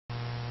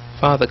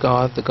Father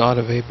God, the God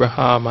of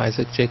Abraham,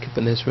 Isaac, Jacob,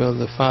 and Israel,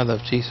 the Father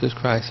of Jesus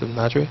Christ of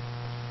Nazareth.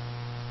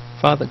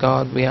 Father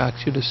God, we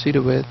ask you to see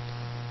to it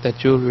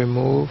that you'll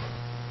remove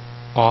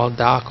all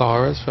dark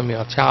auras from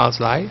your child's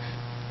life.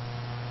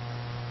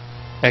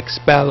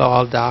 Expel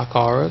all dark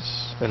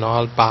auras and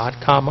all bad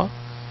karma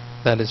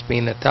that has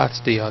been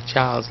attached to your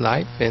child's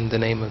life in the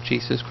name of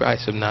Jesus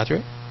Christ of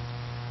Nazareth.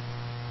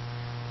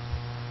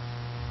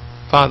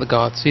 Father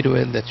God, see to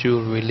it that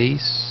you'll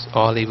release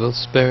all evil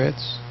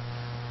spirits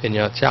in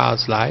your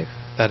child's life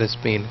that has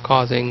been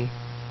causing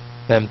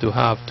them to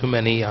have too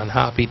many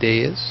unhappy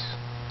days,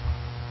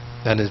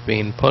 that has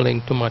been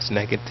pulling too much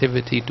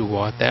negativity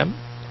toward them,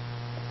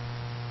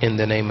 in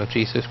the name of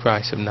Jesus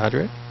Christ of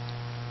Nazareth.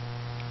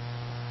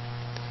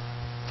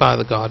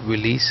 Father God,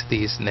 release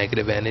these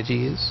negative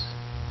energies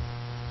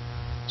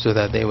so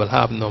that they will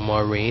have no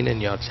more reign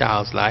in your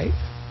child's life,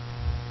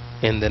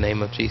 in the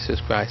name of Jesus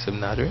Christ of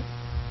Nazareth.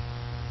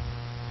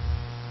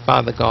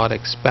 Father God,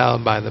 expel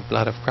by the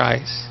blood of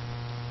Christ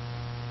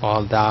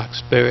all dark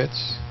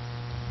spirits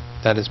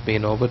that has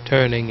been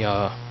overturning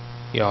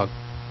your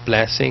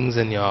blessings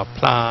and your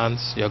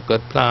plans, your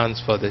good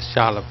plans for this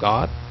child of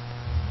God,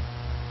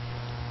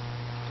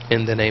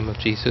 in the name of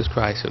Jesus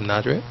Christ of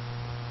Nazareth.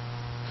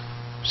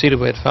 See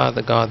to it,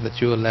 Father God, that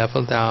you will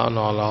level down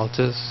all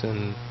altars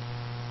and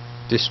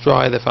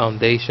destroy the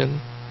foundation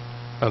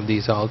of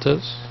these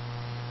altars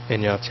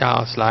in your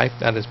child's life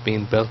that has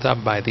been built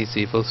up by these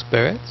evil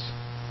spirits,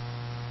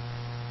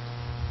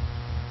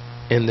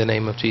 in the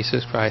name of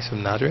Jesus Christ of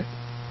Nazareth.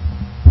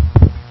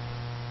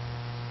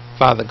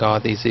 Father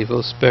God, these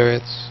evil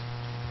spirits,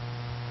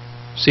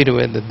 see to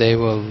it that they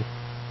will,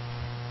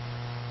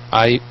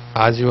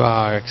 as you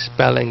are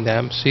expelling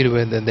them, see to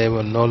it that they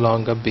will no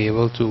longer be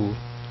able to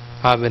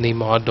have any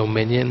more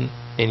dominion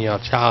in your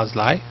child's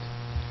life,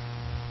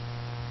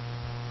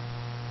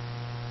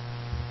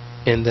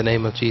 in the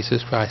name of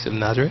Jesus Christ of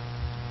Nazareth.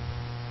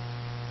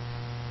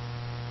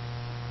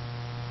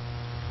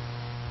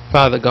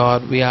 Father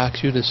God, we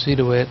ask you to see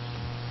to it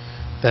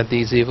that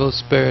these evil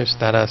spirits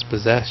that has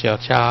possessed your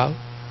child,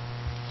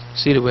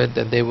 see to it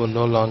that they will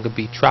no longer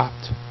be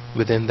trapped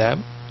within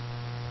them.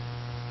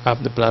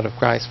 Have the blood of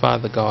Christ,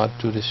 Father God,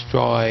 to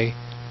destroy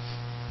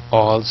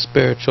all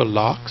spiritual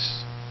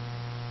locks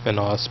and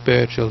all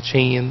spiritual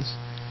chains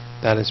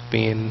that has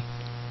been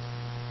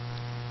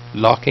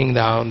locking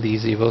down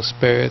these evil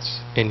spirits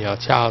in your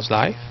child's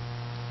life,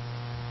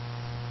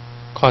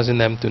 causing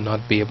them to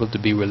not be able to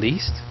be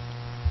released,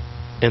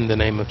 in the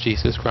name of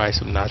Jesus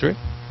Christ of Nazareth.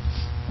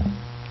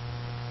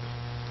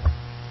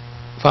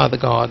 Father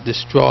God,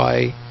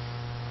 destroy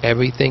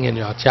everything in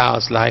your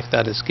child's life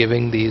that is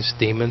giving these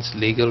demons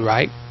legal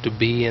right to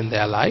be in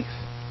their life.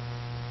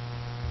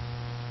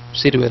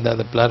 See to it that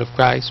the blood of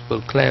Christ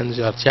will cleanse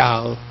your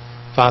child,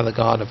 Father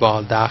God, of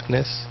all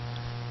darkness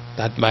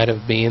that might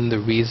have been the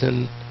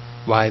reason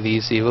why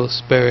these evil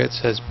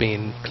spirits has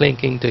been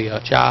clinking to your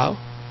child,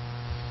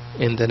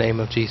 in the name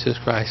of Jesus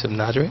Christ of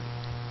Nazareth.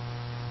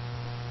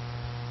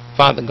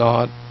 Father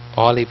God,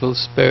 all evil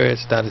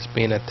spirits that has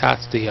been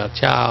attached to your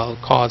child,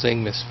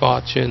 causing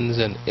misfortunes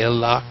and ill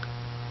luck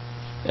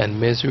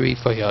and misery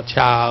for your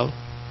child,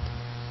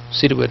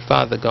 see to it,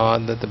 Father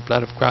God, that the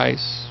blood of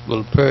Christ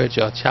will purge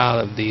your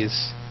child of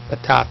these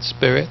attached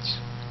spirits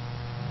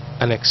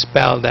and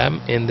expel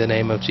them, in the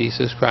name of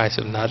Jesus Christ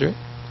of Nazareth.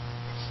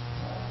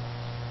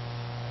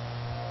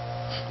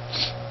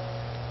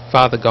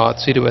 Father God,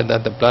 see to it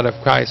that the blood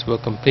of Christ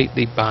will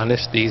completely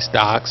banish these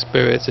dark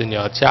spirits in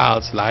your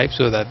child's life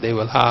so that they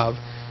will have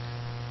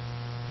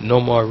no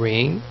more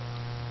reign.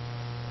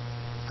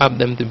 Have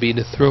them to be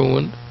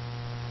dethroned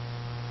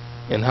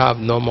and have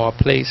no more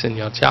place in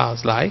your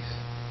child's life,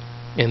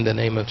 in the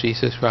name of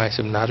Jesus Christ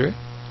of Nazareth.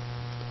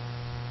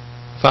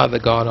 Father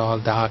God, all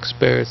dark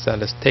spirits that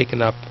has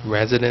taken up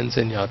residence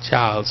in your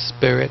child's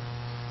spirit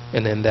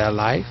and in their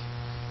life,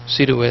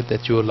 see to it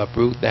that you will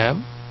uproot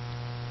them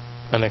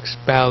and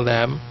expel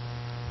them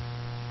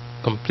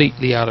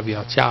completely out of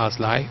your child's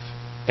life,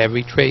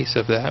 every trace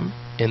of them,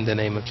 in the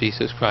name of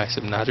Jesus Christ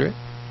of Nazareth.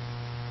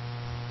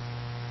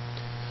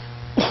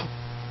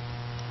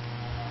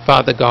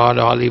 Father God,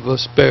 all evil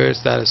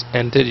spirits that has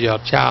entered your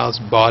child's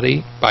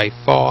body by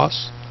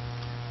force,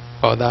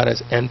 or that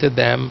has entered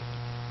them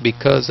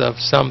because of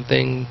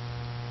something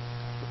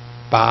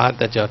bad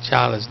that your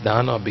child has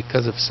done, or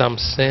because of some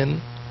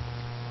sin,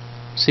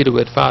 see to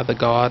it, Father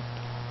God,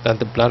 that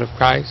the blood of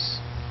Christ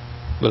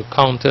will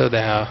counter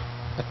their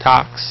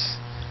attacks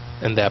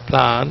and their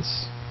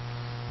plans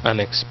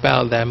and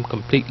expel them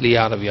completely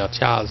out of your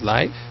child's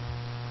life,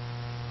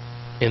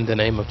 in the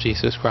name of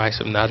Jesus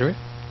Christ of Nazareth.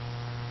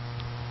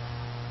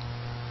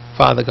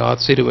 Father God,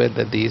 see to it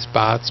that these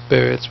bad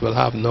spirits will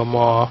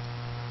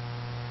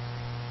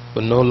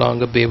no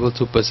longer be able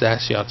to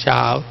possess your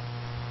child.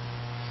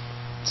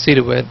 See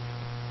to it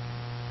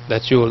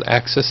that you will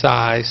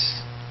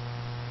exorcise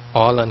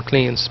all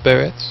unclean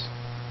spirits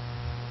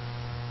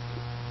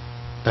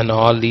and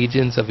all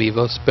legions of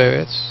evil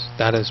spirits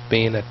that has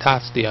been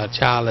attached to your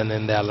child and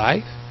in their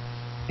life,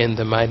 in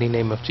the mighty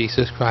name of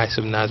Jesus Christ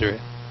of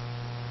Nazareth.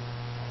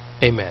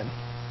 Amen.